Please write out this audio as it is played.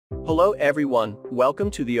Hello everyone, welcome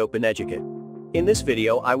to the OpenEduCat. In this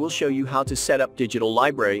video I will show you how to set up digital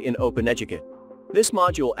library in OpenEduCat. This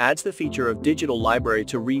module adds the feature of digital library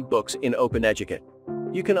to read books in OpenEduCat.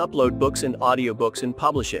 You can upload books and audiobooks and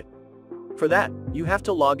publish it. For that, you have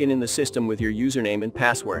to log in the system with your username and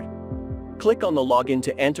password. Click on the login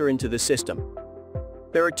to enter into the system.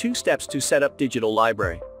 There are two steps to set up digital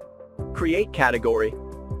library. Create category.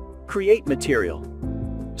 Create material.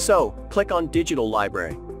 So, click on digital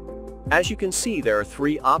library. As you can see, there are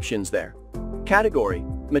three options there. Category,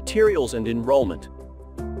 materials and enrollment.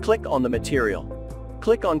 Click on the material.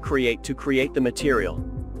 Click on create to create the material.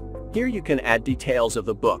 Here you can add details of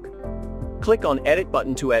the book. Click on edit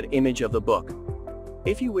button to add image of the book.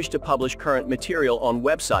 If you wish to publish current material on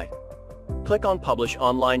website, click on publish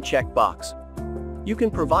online checkbox. You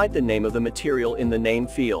can provide the name of the material in the name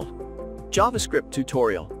field. JavaScript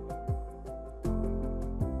tutorial.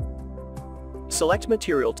 Select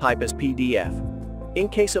material type as PDF. In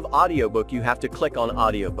case of audiobook, you have to click on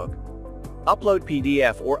audiobook. Upload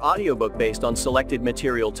PDF or audiobook based on selected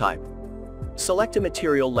material type. Select a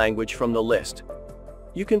material language from the list.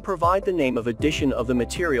 You can provide the name of edition of the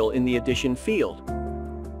material in the edition field.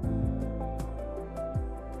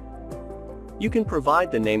 You can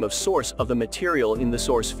provide the name of source of the material in the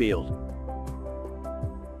source field.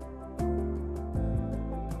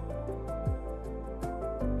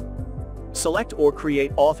 Select or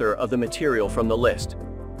create author of the material from the list.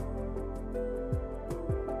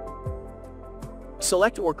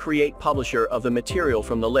 Select or create publisher of the material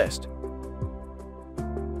from the list.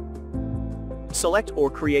 Select or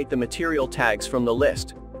create the material tags from the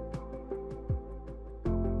list.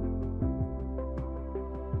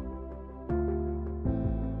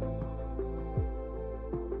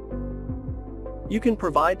 You can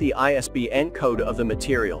provide the ISBN code of the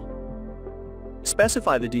material.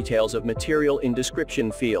 Specify the details of material in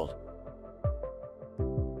description field.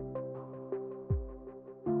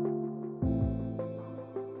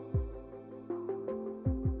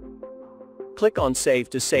 Click on Save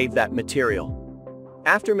to save that material.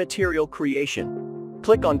 After material creation,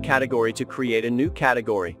 click on Category to create a new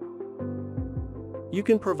category. You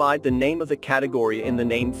can provide the name of the category in the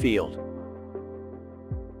name field.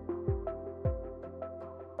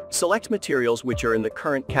 Select materials which are in the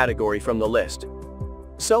current category from the list.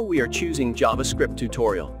 So we are choosing JavaScript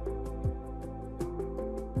tutorial.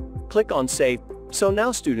 Click on Save. So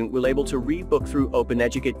now student will able to read book through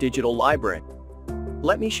OpenEduCat digital library.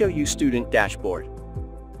 Let me show you student dashboard.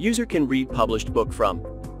 User can read published book from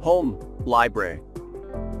Home, Library.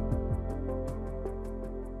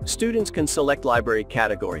 Students can select library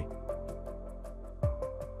category.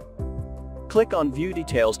 Click on View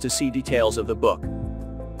Details to see details of the book.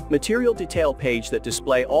 Material detail page that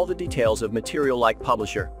display all the details of material like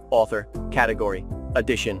publisher, author, category,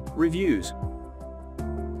 edition, reviews.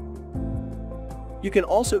 You can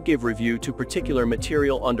also give review to particular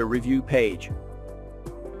material under review page.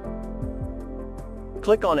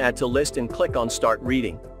 Click on Add to List and click on Start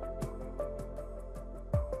Reading.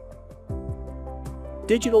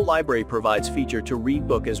 Digital Library provides feature to read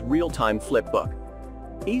book as real-time Flipbook.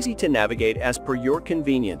 Easy to navigate as per your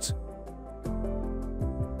convenience.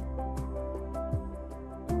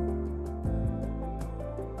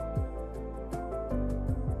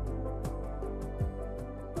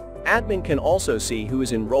 Admin can also see who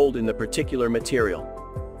is enrolled in the particular material.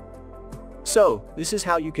 So, this is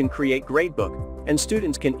how you can create gradebook, and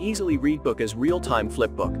students can easily read book as real-time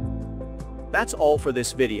Flipbook. That's all for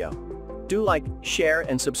this video. Do like, share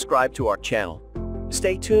and subscribe to our channel.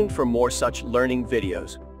 Stay tuned for more such learning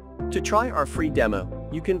videos. To try our free demo,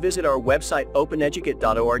 you can visit our website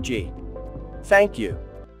openeducat.org. Thank you.